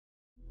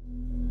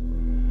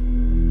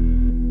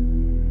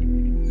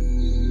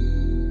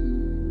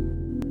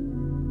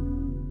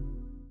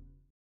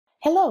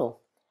Hello!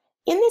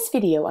 In this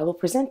video, I will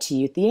present to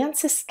you the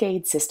ANSYS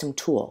SCADE System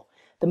tool,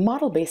 the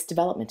model-based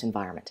development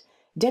environment,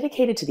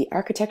 dedicated to the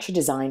architecture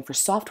design for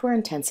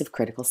software-intensive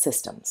critical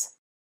systems.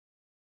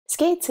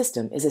 SCADE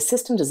System is a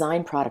system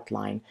design product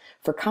line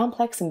for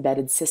complex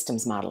embedded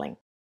systems modeling,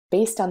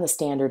 based on the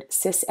standard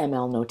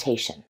SysML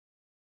notation.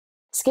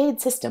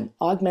 SCADE System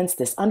augments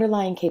this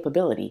underlying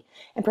capability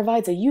and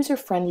provides a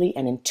user-friendly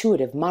and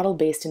intuitive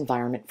model-based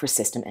environment for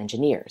system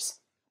engineers.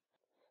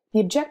 The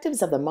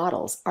objectives of the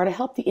models are to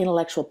help the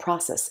intellectual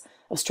process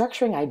of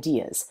structuring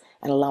ideas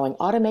and allowing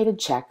automated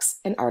checks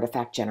and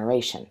artifact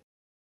generation.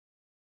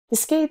 The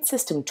SCADE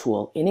System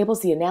tool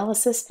enables the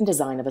analysis and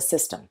design of a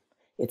system,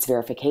 its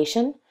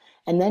verification,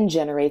 and then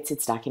generates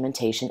its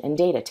documentation and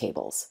data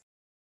tables.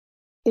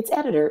 Its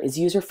editor is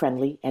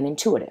user-friendly and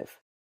intuitive.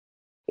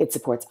 It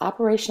supports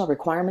operational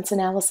requirements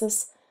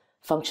analysis,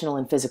 functional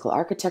and physical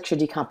architecture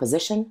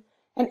decomposition,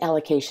 and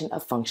allocation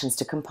of functions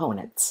to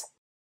components.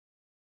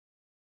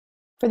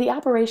 For the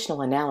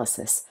operational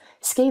analysis,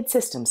 SCADE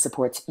System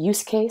supports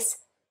use case,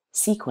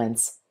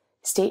 sequence,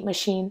 state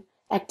machine,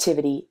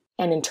 activity,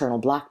 and internal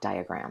block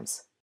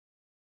diagrams.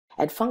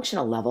 At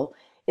functional level,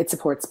 it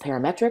supports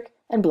parametric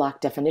and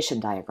block definition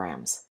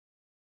diagrams.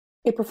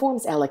 It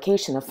performs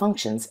allocation of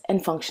functions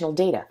and functional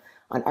data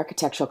on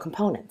architectural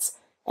components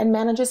and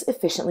manages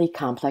efficiently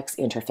complex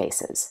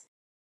interfaces.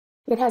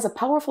 It has a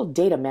powerful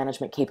data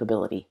management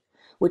capability,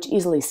 which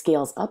easily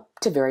scales up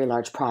to very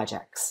large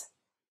projects.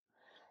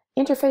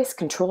 Interface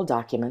control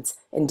documents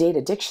and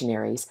data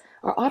dictionaries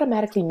are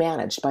automatically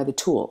managed by the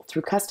tool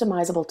through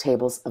customizable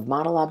tables of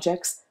model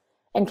objects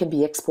and can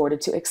be exported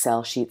to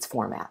Excel sheets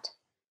format.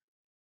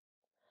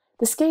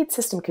 The SCADE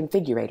System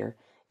configurator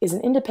is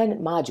an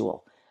independent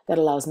module that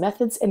allows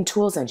methods and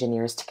tools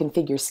engineers to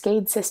configure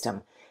SCADE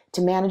System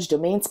to manage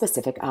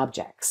domain-specific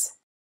objects.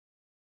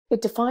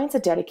 It defines a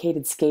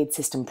dedicated SCADE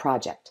System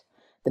project,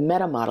 the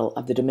meta model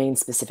of the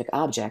domain-specific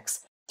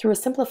objects, through a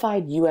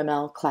simplified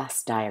UML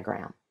class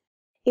diagram.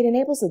 It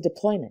enables the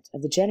deployment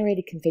of the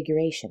generated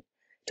configuration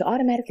to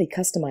automatically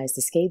customize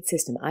the SCADE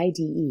System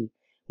IDE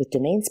with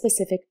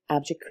domain-specific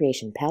object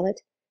creation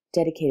palette,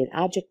 dedicated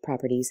object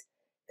properties,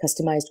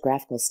 customized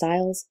graphical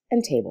styles,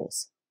 and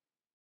tables.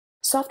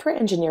 Software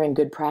engineering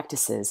good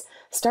practices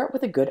start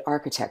with a good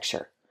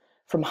architecture,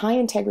 from high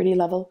integrity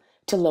level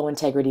to low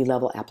integrity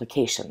level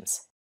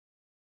applications.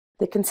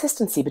 The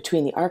consistency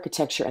between the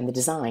architecture and the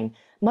design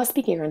must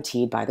be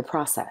guaranteed by the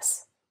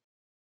process.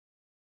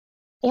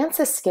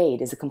 ANSYS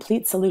SCADE is a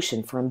complete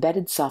solution for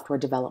embedded software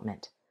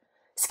development.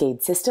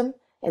 SCADE System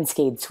and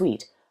SCADE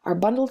Suite are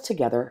bundled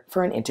together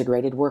for an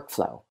integrated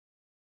workflow.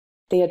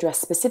 They address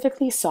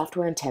specifically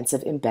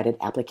software-intensive embedded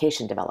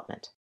application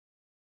development.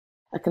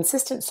 A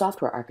consistent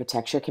software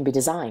architecture can be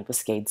designed with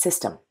SCADE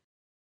System.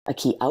 A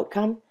key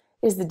outcome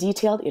is the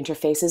detailed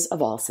interfaces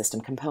of all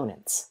system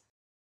components.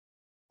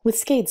 With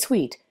SCADE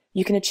Suite,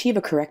 you can achieve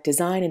a correct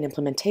design and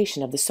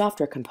implementation of the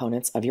software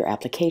components of your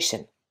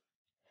application.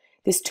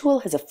 This tool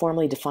has a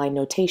formally defined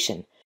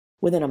notation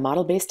within a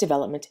model-based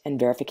development and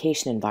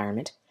verification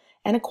environment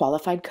and a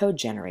qualified code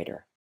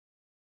generator.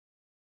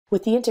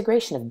 With the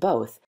integration of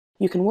both,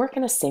 you can work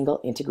in a single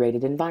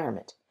integrated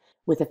environment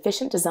with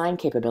efficient design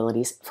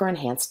capabilities for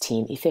enhanced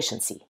team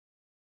efficiency.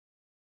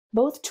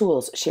 Both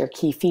tools share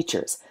key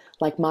features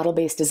like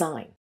model-based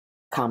design,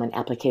 common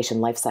application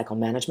lifecycle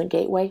management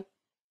gateway,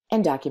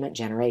 and document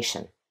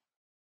generation.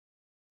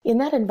 In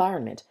that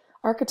environment,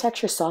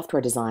 architecture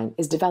software design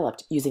is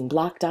developed using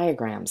block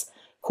diagrams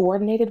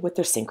coordinated with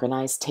their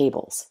synchronized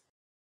tables.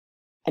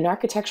 An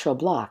architectural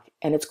block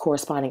and its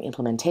corresponding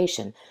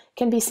implementation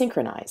can be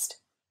synchronized.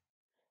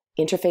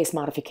 Interface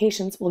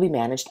modifications will be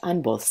managed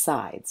on both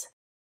sides.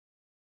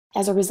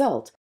 As a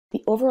result,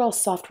 the overall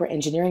software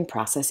engineering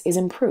process is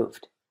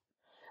improved.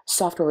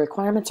 Software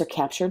requirements are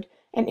captured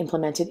and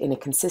implemented in a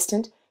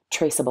consistent,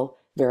 traceable,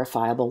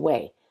 verifiable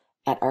way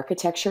at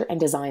architecture and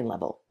design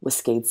level with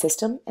SCADE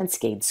System and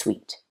SCADE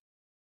Suite.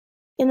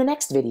 In the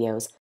next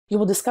videos, you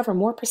will discover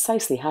more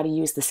precisely how to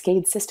use the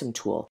SCADE System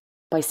tool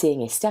by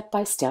seeing a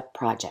step-by-step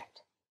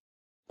project.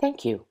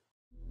 Thank you.